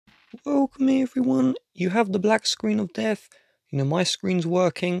Welcome everyone. You have the black screen of death. My screen's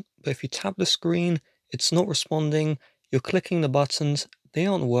working, but if you tap the screen, it's not responding. You're clicking the buttons, they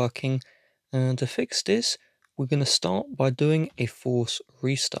aren't working. And to fix this, we're going to start by doing a force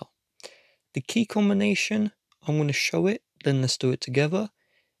restart. The key combination, I'm going to show it, then let's do it together,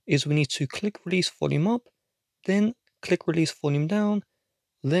 is we need to click release volume up, then click release volume down,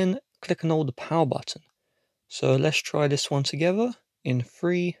 then click and hold the power button. So let's try this one together in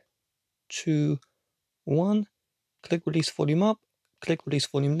 3, 2, 1. Click release volume up, click release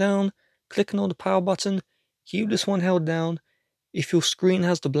volume down, click on the power button, keep this one held down. If your screen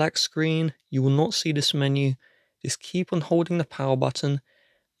has the black screen, you will not see this menu. Just keep on holding the power button,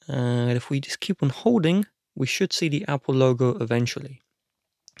 and if we just keep on holding, we should see the Apple logo eventually.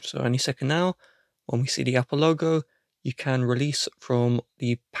 So any second now, when we see the Apple logo, you can release from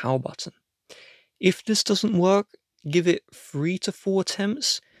the power button. If this doesn't work, give it 3 to 4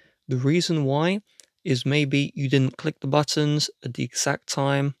 attempts. The reason why is maybe you didn't click the buttons at the exact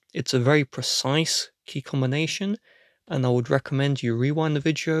time. It's a very precise key combination, and I would recommend you rewind the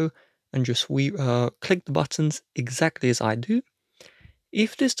video and just click the buttons exactly as I do.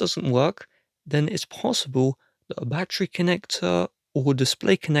 If this doesn't work, then it's possible that a battery connector or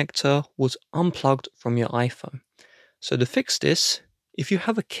display connector was unplugged from your iPhone. So to fix this, if you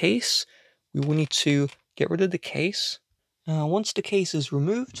have a case, we will need to get rid of the case. Once the case is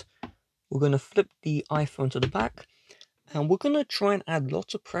removed, we're going to flip the iPhone to the back, and we're going to try and add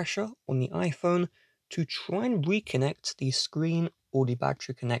lots of pressure on the iPhone to try and reconnect the screen or the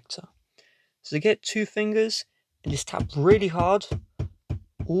battery connector. So get 2 fingers and just tap really hard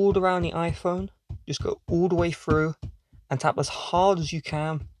all around the iPhone. Just go all the way through and tap as hard as you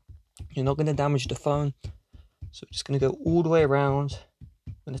can. You're not going to damage the phone. So just going to go all the way around.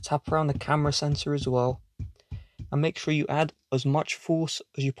 I'm going to tap around the camera sensor as well. And make sure you add as much force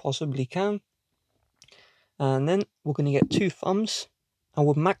as you possibly can. And then we're going to get 2 thumbs. And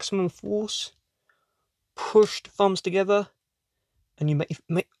with maximum force, push the thumbs together. And you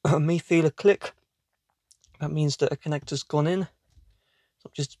may feel a click. That means that a connector's gone in. So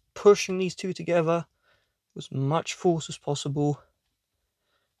I'm just pushing these 2 together with as much force as possible.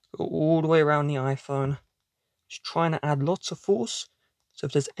 Go all the way around the iPhone. Just trying to add lots of force. So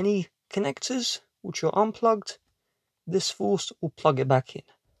if there's any connectors which are unplugged, this force will plug it back in.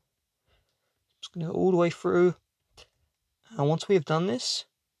 Just going to go all the way through. And once we have done this,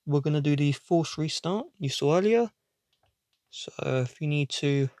 we're going to do the force restart you saw earlier. So if you need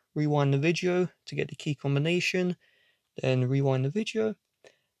to rewind the video to get the key combination, then rewind the video.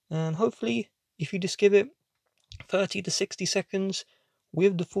 And hopefully, if you just give it 30 to 60 seconds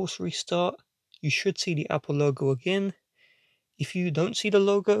with the force restart, you should see the Apple logo again. If you don't see the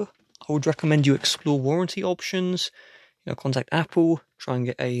logo, I would recommend you explore warranty options. Contact Apple, try and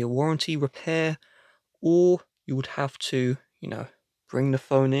get a warranty repair, or you would have to, bring the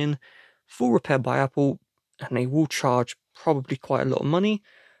phone in, full repair by Apple, and they will charge probably quite a lot of money.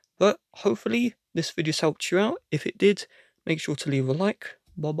 But hopefully this video's helped you out. If it did, make sure to leave a like.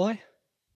 Bye bye.